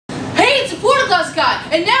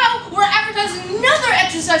And now we're advertising another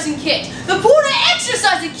exercising kit, the Porta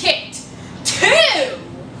Exercise Kit Two.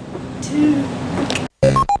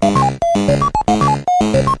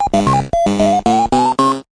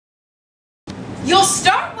 You'll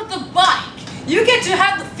start with the bike. You get to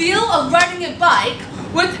have the feel of riding a bike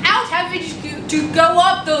without having to go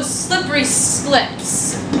up those slippery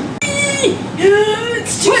slips.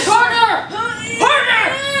 It's too harder!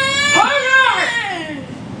 Harder!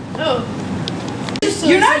 Oh.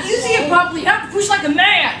 You're not using it properly. You have to push like a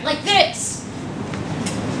man, like this.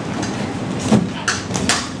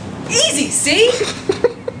 Easy, see?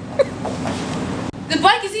 The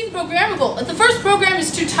bike is even programmable. If the first program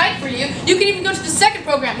is too tight for you, you can even go to the second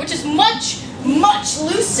program, which is much, much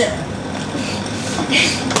looser.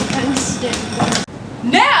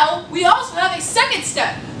 Now, we also have a second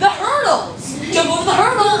step, the hurdles. Jump over the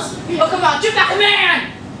hurdles. Oh, come on, jump like a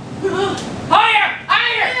man. Higher,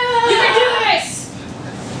 higher. You can do this.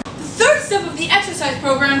 The third step of the exercise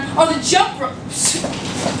program are the jump ropes.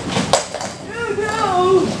 Oh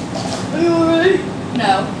no. Are you alright?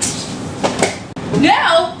 No.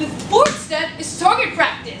 Now, the fourth step is target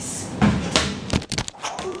practice.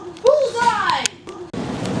 Bullseye!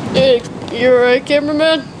 Hey, you alright,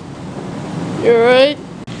 cameraman? You alright?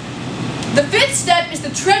 The fifth step is the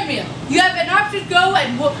treadmill. You have an option to go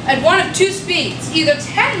at one of two speeds, either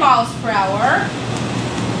 10 miles per hour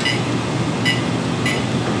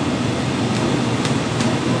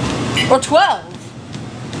or 12.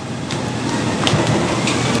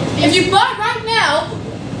 If you buy right now,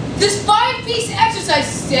 this 5-piece exercise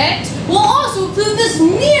set will also include this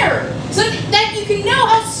mirror, so that you can know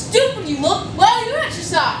how stupid you look while you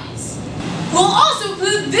exercise. We'll also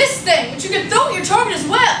include this thing, which you can throw at your target as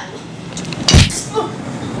well.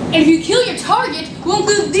 And if you kill your target, we'll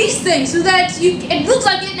include these things so that it looks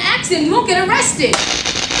like an accident, you won't get arrested.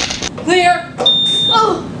 Clear?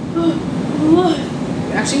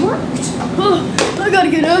 It actually worked. I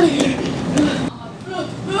gotta get out of here.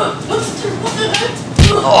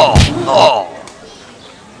 Oh.